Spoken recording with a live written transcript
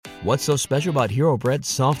What's so special about Hero Bread's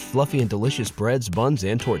soft, fluffy, and delicious breads, buns,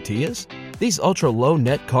 and tortillas? These ultra-low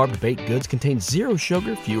net-carb baked goods contain zero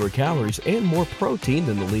sugar, fewer calories, and more protein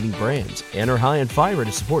than the leading brands, and are high in fiber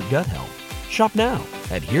to support gut health. Shop now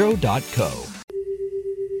at hero.co.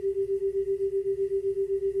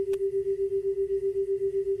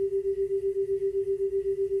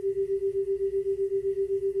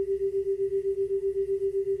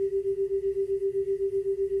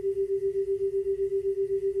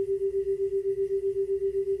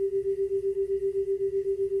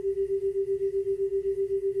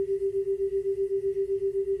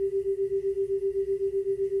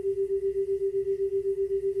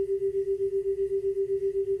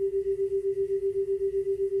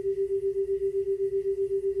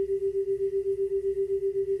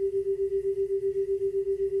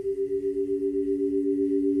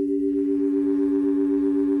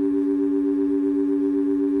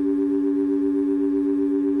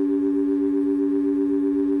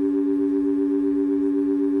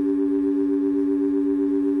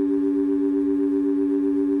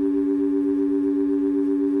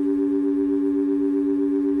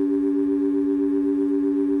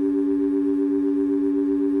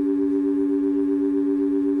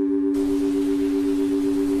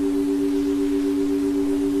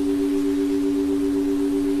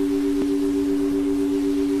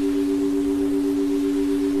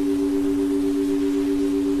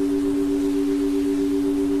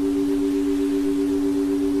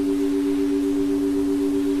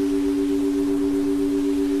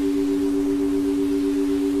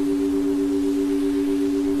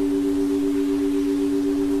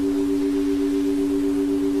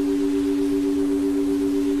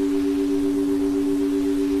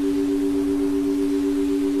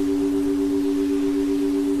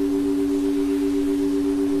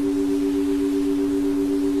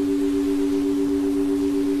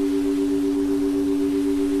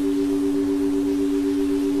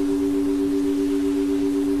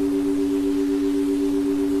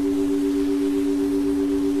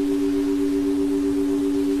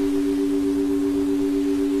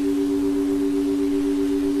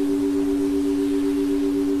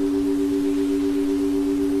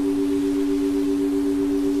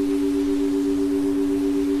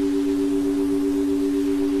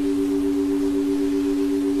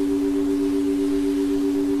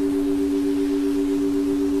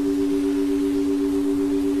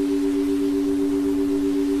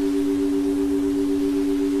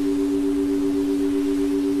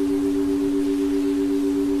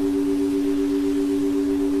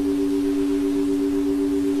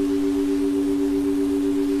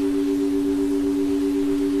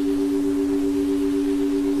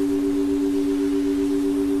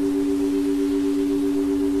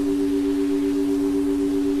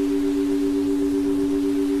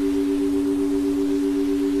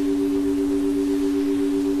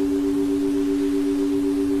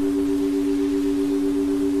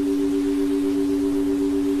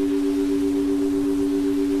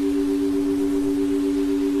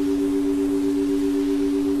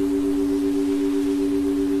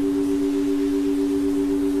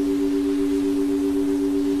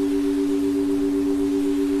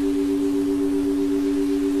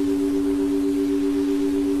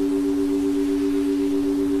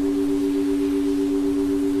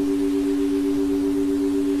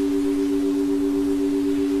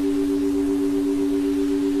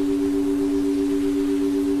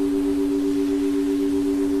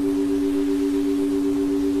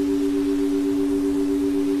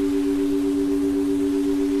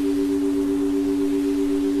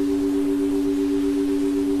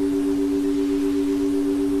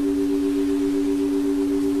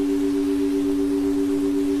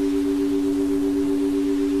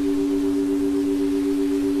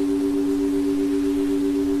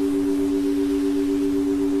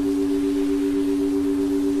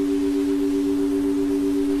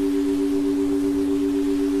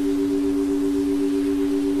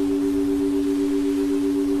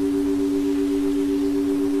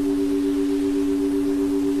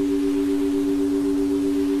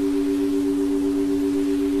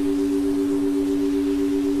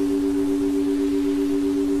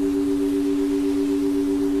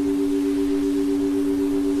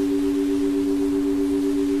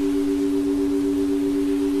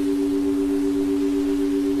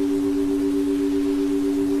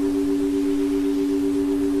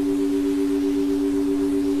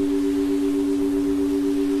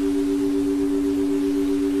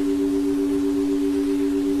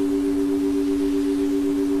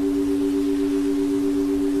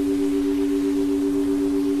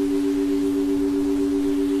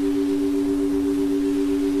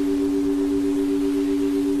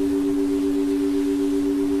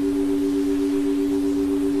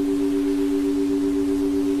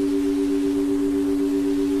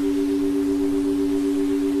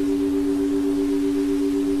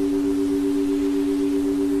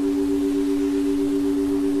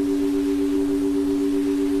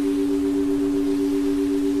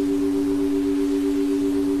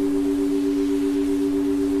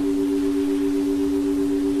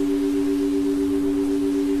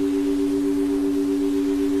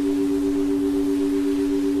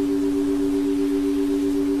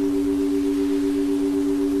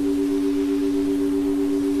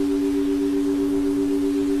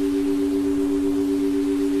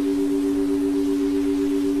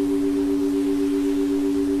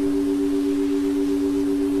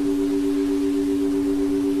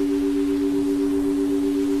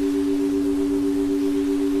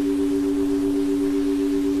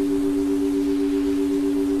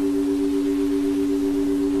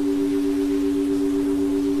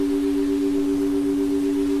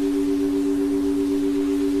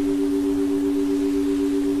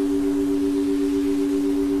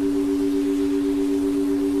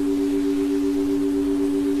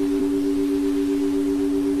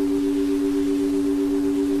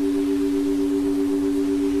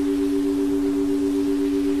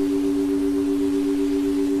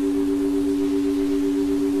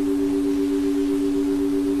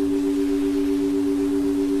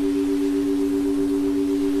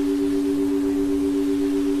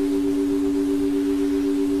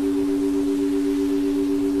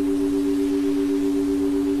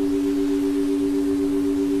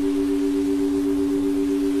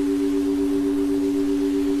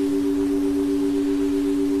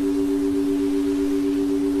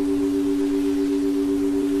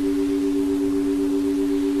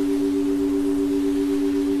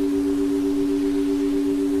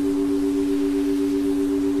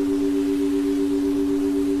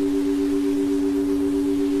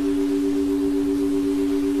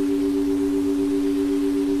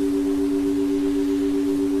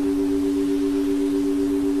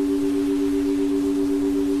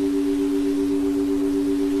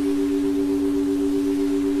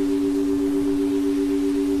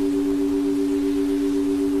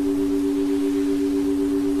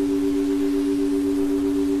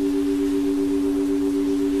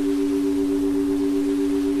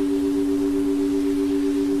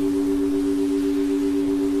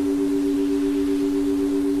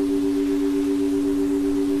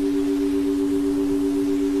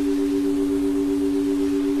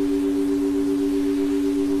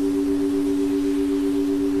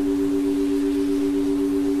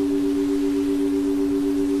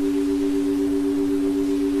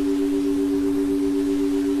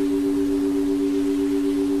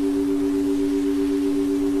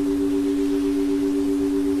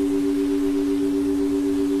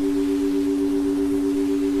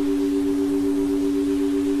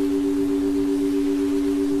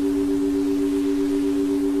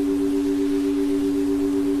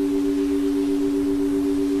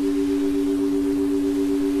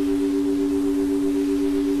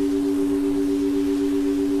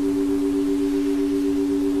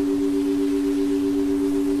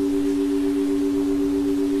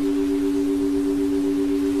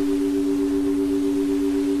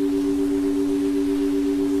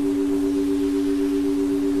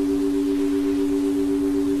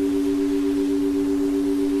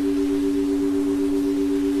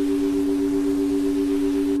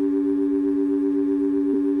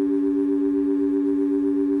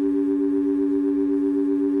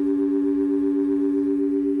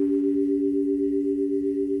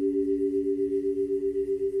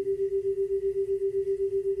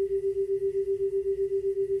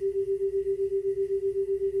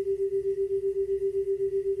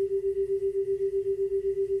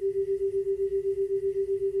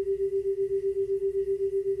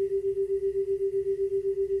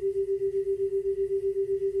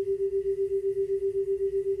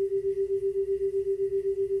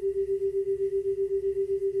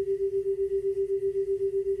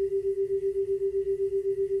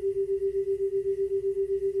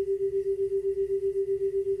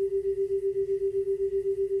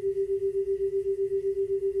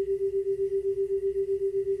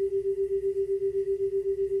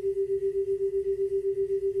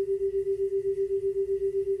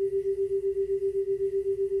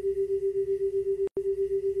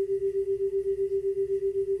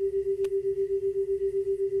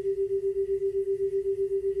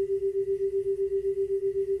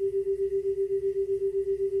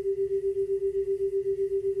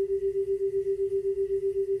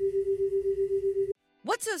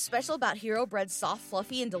 what's special about Hero Bread's soft,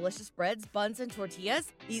 fluffy, and delicious breads, buns, and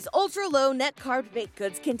tortillas? These ultra-low net-carb baked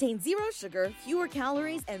goods contain zero sugar, fewer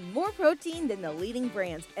calories, and more protein than the leading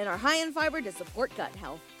brands, and are high in fiber to support gut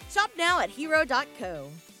health. Shop now at hero.co.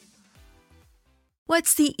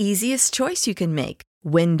 What's the easiest choice you can make?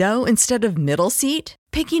 Window instead of middle seat?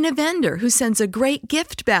 Picking a vendor who sends a great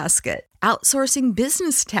gift basket? Outsourcing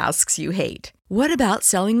business tasks you hate? What about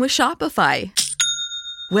selling with Shopify?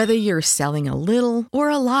 Whether you're selling a little or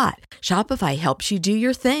a lot, Shopify helps you do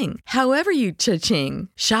your thing, however you cha-ching.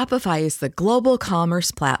 Shopify is the global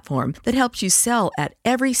commerce platform that helps you sell at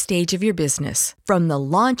every stage of your business. From the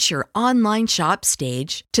launch your online shop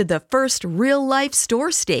stage to the first real-life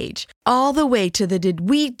store stage, all the way to the did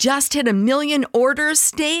we just hit 1 million orders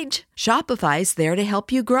stage. Shopify's there to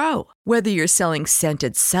help you grow. Whether you're selling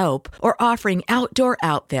scented soap or offering outdoor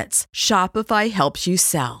outfits, Shopify helps you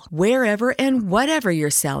sell. Wherever and whatever you're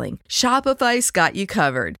selling, Shopify's got you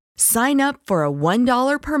covered. Sign up for a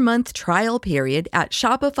 $1 per month trial period at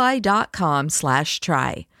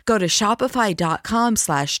shopify.com/try. Go to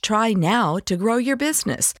shopify.com/try now to grow your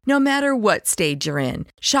business, no matter what stage you're in.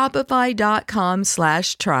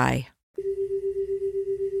 Shopify.com/try.